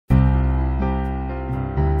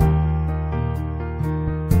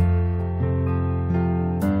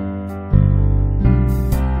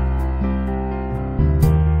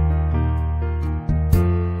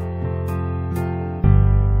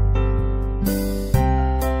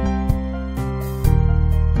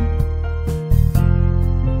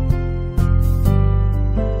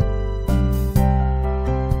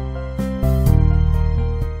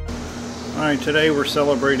today we're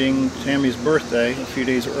celebrating Tammy's birthday a few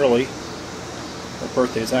days early. Her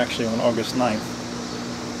birthday is actually on August 9th.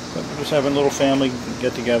 But we're just having a little family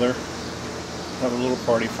get together, have a little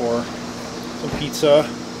party for her. Some pizza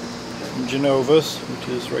from Genova's, which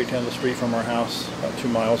is right down the street from our house, about 2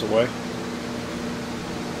 miles away.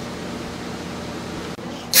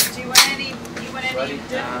 Do you want any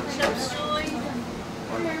chips, Julie?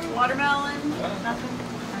 Watermelon? Nothing?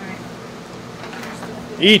 Alright.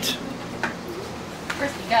 Eat!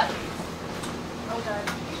 Crispy, go. Oh, God.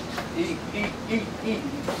 Eat. Where'd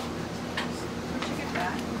you get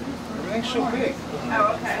that? Everything's so big.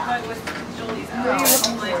 Oh, okay. I thought it was Julie's. Oh,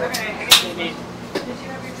 I'm like, okay. I guess you did. Did you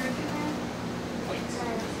have your drink in there?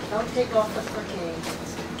 Don't take off the freaking.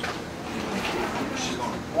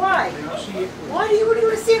 Why? What do you want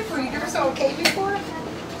to see it for? You never saw a cave before?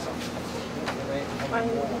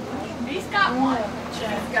 He's got one.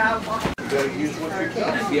 He's got one. You gotta use what you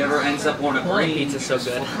got. If he ever ends up on a green, pizza's so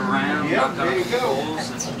good. Look around, knock out the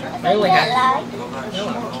balls, I only had. go back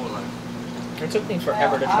to It took me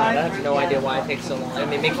forever to try that. I have no idea why it takes so long. I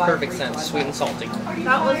mean, it makes perfect sense. Sweet and salty.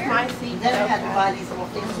 That was my seat. Then I had to buy these little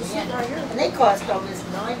things in the end. And they cost almost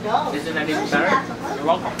 $9. Isn't that even better? You're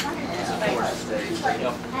welcome.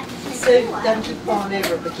 So don't keep falling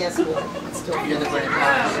over, but guess what? It's still You're the good.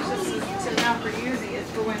 brand. It's not for using, it's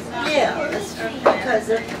for when it's not. Yeah, that's because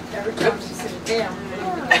every time you sit it down.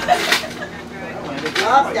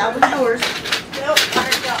 Oh, that was yours. Nope, I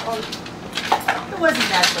got one. It wasn't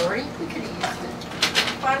that dirty. We could have used it.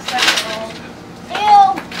 5 seconds old.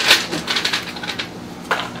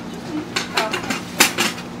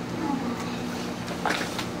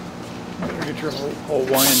 Better get your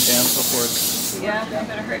Hawaiian dance before it's... Yeah, I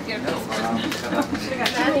better hurry get this one. Should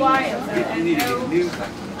have got 2 Hawaiians and no.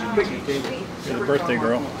 You're the birthday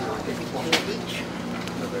girl.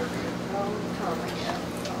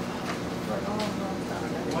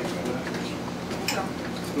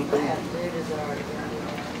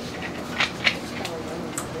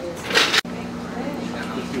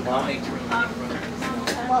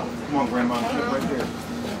 Come on, Grandma, sit right there.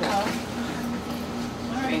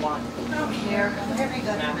 Here, here we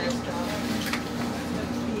go.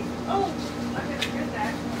 Oh, I better get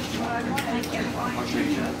that. But I want to get one. I'll show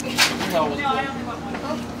you that. No, I only want one.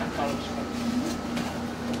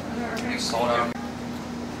 Sold out.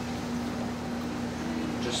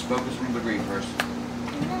 Just focus on the green first.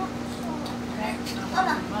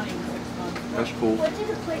 That's cool. What did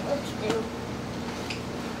the platelets do?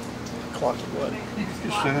 Clock of blood.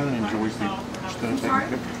 Just sit down and enjoy the instead of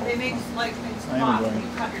taking pictures. They make like things I am pop enjoying when you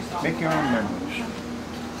cut yourself. Make your own memories.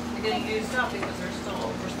 They're getting used up because they're still,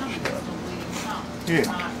 for some people, still bleeding some. Yeah. It's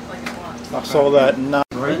not like it was. I saw that not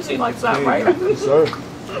Right? Like that, right? sir.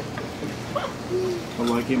 I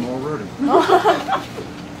like him already.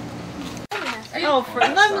 Oh, for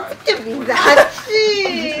let give me that.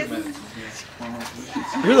 Jeez.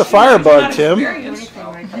 You're the firebug, Tim. Anything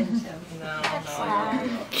right then, Tim.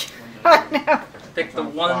 I picked the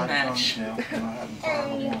one match.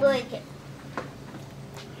 And you break it.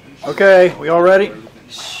 Okay, we all ready?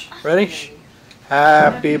 Ready?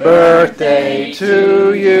 Happy birthday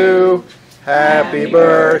to you. Happy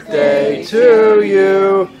birthday to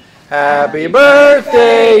you. Happy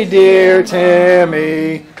birthday, dear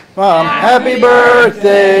Tammy. Mom, happy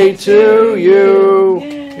birthday to you.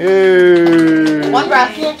 Yay. One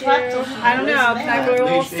breath. I don't know, can I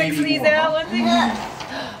roll 6 of these out, Lindsay?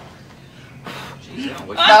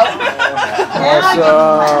 Awesome.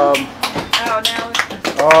 Oh, now.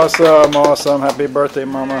 Awesome, awesome. Happy birthday,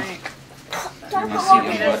 Mama.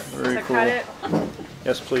 Very To cool. cut it.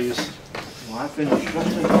 Yes, please. Well, I finished.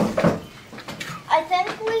 I think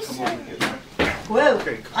we should. Whoa,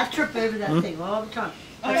 I trip over that thing all the time.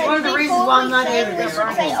 That's Okay, one of the reasons before why I'm we not say over we there.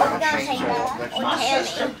 should say, are we gonna say no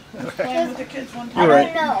or Tammy? The kids one I You're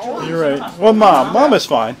right. don't know. You're right. Well, Mom is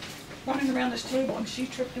fine. running around this table and she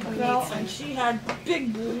tripped and fell and she had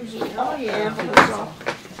big bruises. Oh, yeah.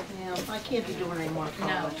 Yeah, I can't be doing any more. No.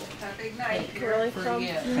 Have a big night. Really? For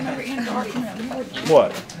you. Remember Ian Darkman? He would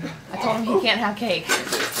What? I told him he can't have cake.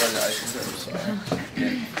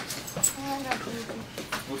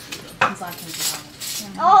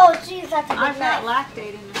 Oh, jeez, that's a good I've got night.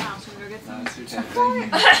 lactate in the house. We're gonna get some. I'm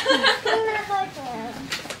not like that.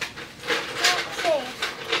 Let's see.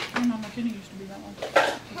 No, McKinney used to be that one.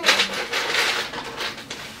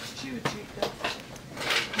 She would cheat though.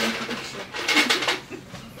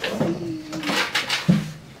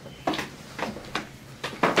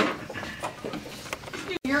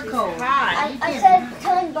 You're cold. I said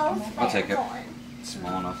turn both I'll take it. fans on.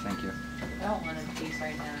 Small enough, thank you. I don't want a piece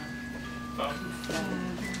right now.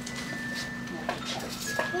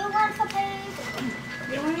 Who wants a pig?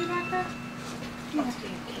 You want any back there?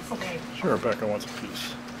 Sure, Becca wants a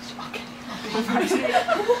piece.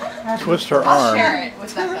 Twist her arm. Share it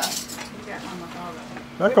with Becca. You got one with all of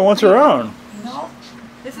it. Becca wants her own. No.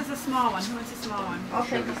 This is a small one. Who wants a small one? I'll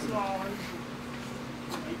take a small one.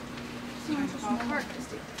 Who wants a small heart,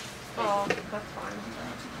 Christy? Oh, that's fine.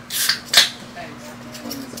 Thanks.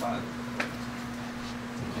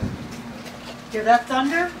 Hear that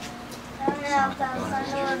thunder? I don't know if that was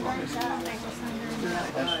under or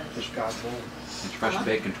Just got bold. It's fresh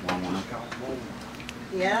bacon tomorrow morning.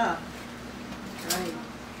 Yeah. Right.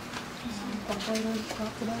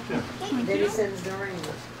 Daddy sends the ring.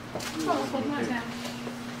 Oh, hold on down.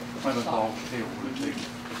 Find a ball table would take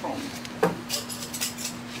phone.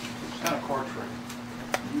 It's kind of card trick.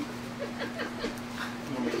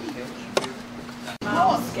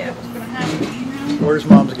 Mom's gift. Where's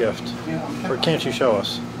Mom's gift? Or can't you show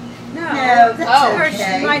us? No. No, that's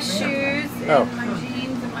okay. My shoes and Oh. my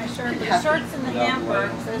jeans and my shirt. The shirt's in the hamper.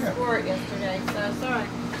 It says wore it yesterday, so sorry.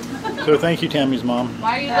 So thank you, Tammy's mom.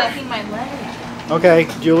 Why are you licking my leg? Okay,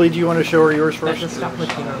 Julie, do you want to show her yours first? Becca, stop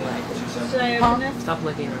licking her leg. Should I open this? Stop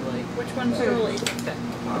licking her leg. Which one's Julie's?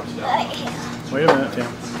 Wait a minute,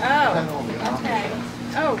 Tam. Oh, okay.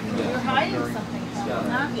 Oh, you're hiding something from me,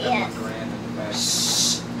 huh?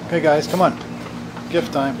 Yes. Okay, guys, come on.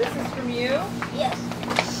 Gift time. This is from you? Yes.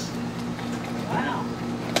 Wow.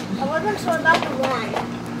 I wasn't sure about the one.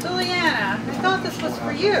 Juliana, I thought this was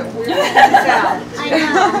for you. I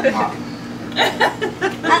know.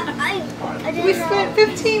 I didn't We know. spent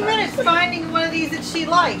 15 minutes finding one of these that she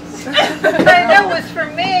likes. I know it was for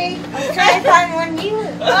me. I was trying to find one you.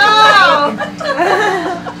 Oh!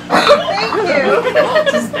 Thank you.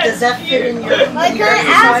 Does that fit in your Like, I exercise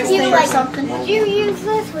asked you, thing or like, something? would you use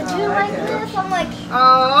this? Would you like this? I'm like,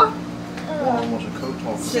 Oh. Almost a coat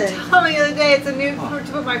talk. She told me the other day it's a new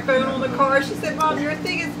to put my phone on the car. She said, "Mom, your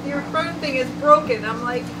phone thing is broken." I'm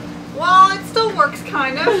like, "Well, it still works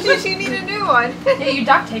kind of. She need a new one." Yeah, you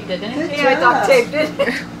duct taped it, didn't you? Good Yeah, I duct job. taped it.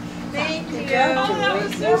 Thank you. Good job, Oh, that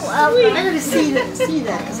was Julie. so I sweet. I gotta see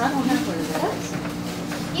that because I don't have one of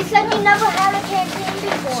those. you said you never had a campaign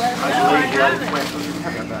before. I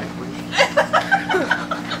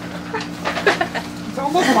It's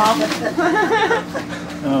almost mom.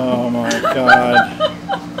 Oh my God.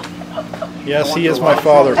 Yes, he is my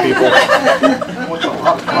father, people.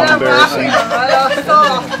 How embarrassing. That's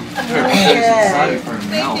all. Okay.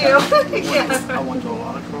 Thank you. Yeah. I went to a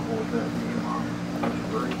lot of trouble with that. Me and Mom. It was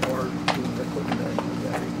very hard doing that, putting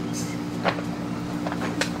that.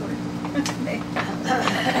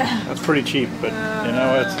 That's pretty cheap, but you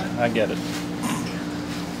know, I get it.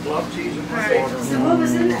 Love cheese and my Alright. daughter. So what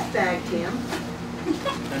was in that bag, Tim?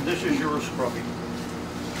 And this is yours, Scrubby.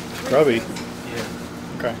 Grubby.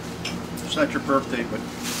 Yeah. Okay. It's not your birthday, but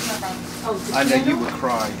Oh, it's a I know you candle? would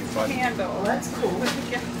cry if I. Candle. Oh, that's cool. With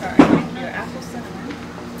a gift card. Thank you. Apple cinnamon.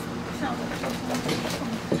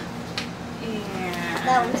 And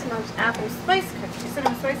That one smells apple spice cookies.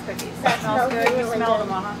 Cinnamon spice cookies. That smells smells good. You really smell good.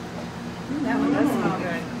 them, huh? That one does smell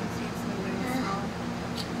good.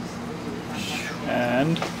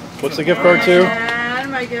 And what's the gift card to?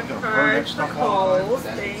 And my gift card for Kohl's.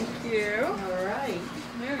 Thank you. All right.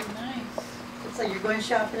 Very nice. So you're going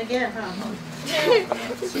shopping again, huh?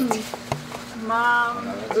 Mom,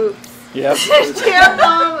 oops. Yep. Dear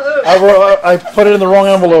Mom, oops. I put it in the wrong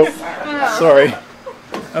envelope. Oh. Sorry.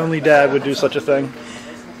 Only Dad would do such a thing.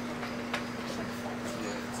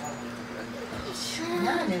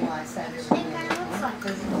 Now I knew why I sat here.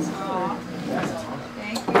 Aw.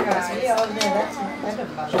 Thank you Yeah, guys. that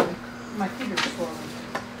doesn't bother me. My feet are swollen.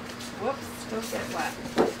 Whoops, don't get wet.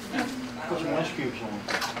 Put some ice cubes on.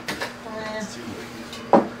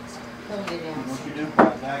 Don't get in. What you do, buy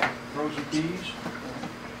a bag of frozen peas,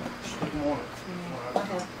 stick them on it.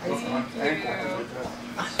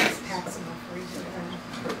 Pats in my freezer.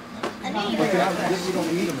 I knew you We were.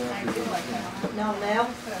 don't eat them after. No, now?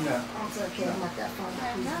 No. It's okay, I'm not that far.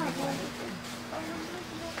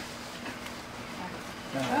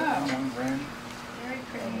 One brand, Very and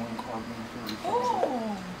pretty. one carbon 30.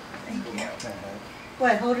 Oh, thank you.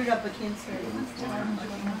 Wait, hold it up against her.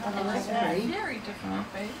 Oh, that's pretty. Very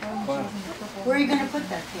different, babe. Where are you gonna put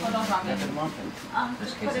that thing? Hold on, Mom. That's a muffin.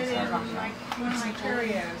 Just put it in my, one of my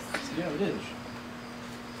Cheerios. Yeah, it is.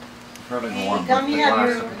 Probably the Hey, one come with you the have glass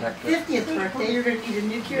your to protect it. 50th birthday, you're gonna need a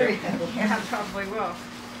new curio. Yeah, I probably will.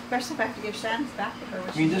 Especially if I have to give Shannon's back to her. when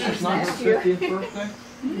I mean, she this comes is not her next year. 50th birthday?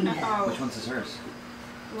 No. Which one's is hers?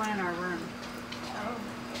 One in our room.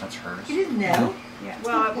 That's hers. You didn't know? Yeah,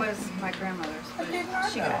 well, it was my grandmother's, but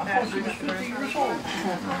she got that. She was 50 years old.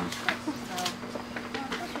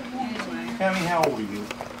 Anyway, Tammy, how old are you?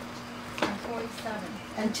 I'm 47.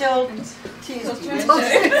 Until Tuesday.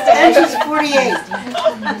 And she's 48.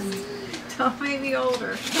 Don't make me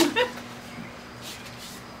older.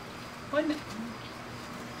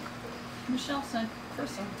 Michelle sent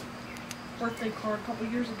Chris a birthday card a couple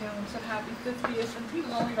years ago and said happy 50th, and he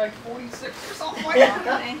was only like 46 or something like that.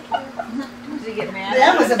 Thank you. Did you get mad?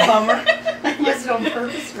 That was a bummer. Was it on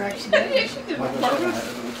purpose or accident? Yeah, she did it on purpose.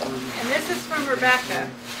 And this is from Rebecca.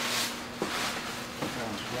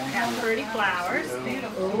 Got pretty flowers.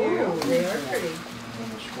 Oh, they are pretty.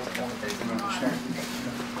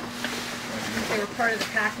 They were part of the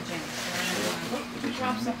packaging.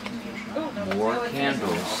 More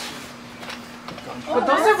candles. But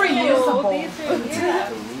those are reusable.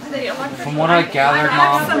 From what I gathered, I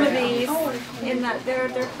have some Mom, of these in that they're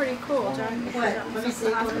pretty cool, John. What? Let me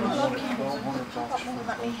see.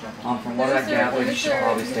 from what I gathered, you should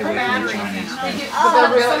probably stay away from the Chinese thing. Some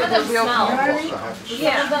of them smell.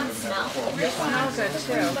 Yeah. Some of them smell. They smell good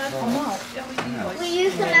too. We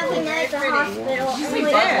used them every night at the hospital. And we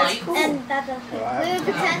would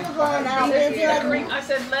pretend to blow them out. We would be like, I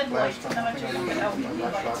said lead lights, and then I told him to get LED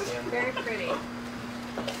lights. Very pretty.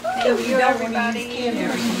 Thank you, everybody.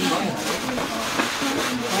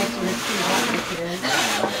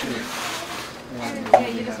 Yeah,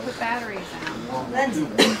 you just put batteries in. Let's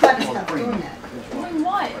gotta stop doing that. Doing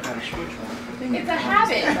what? It's a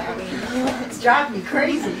habit. It's driving me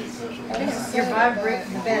crazy. You're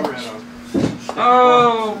vibrating the bench.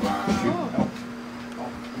 Oh.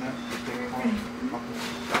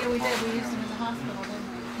 Yeah, we did. We used them in the hospital,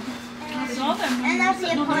 didn't I saw them. and at the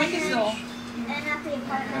Sitting on the apartment, windowsill.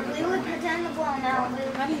 we would pretend to blow them out. We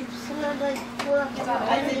would like blow up the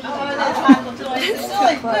It's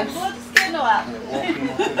silly. Look, blow the candle out.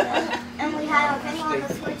 and we had a thing on the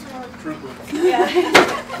switch mode.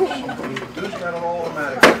 Who's got it all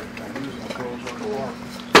automatic?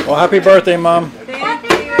 Well, happy birthday, Mom. we? Thank you. Happy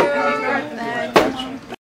birthday.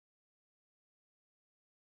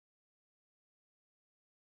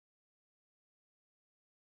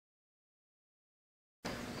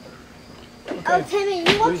 Oh, Timmy, you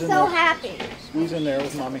look Squeeze in so there. happy. Squeeze in there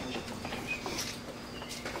with Mommy.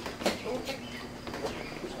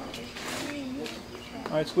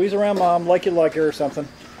 All right, squeeze around Mom like you like her or something.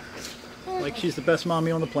 Like she's the best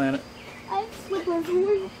mommy on the planet. I slipped my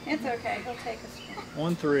finger. It's okay. He'll take us.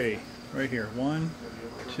 1, 3, right here. 1,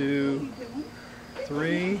 2,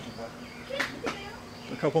 3.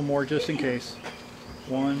 A couple more just in case.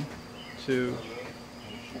 1, 2,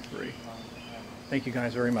 3. Thank you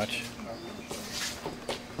guys very much.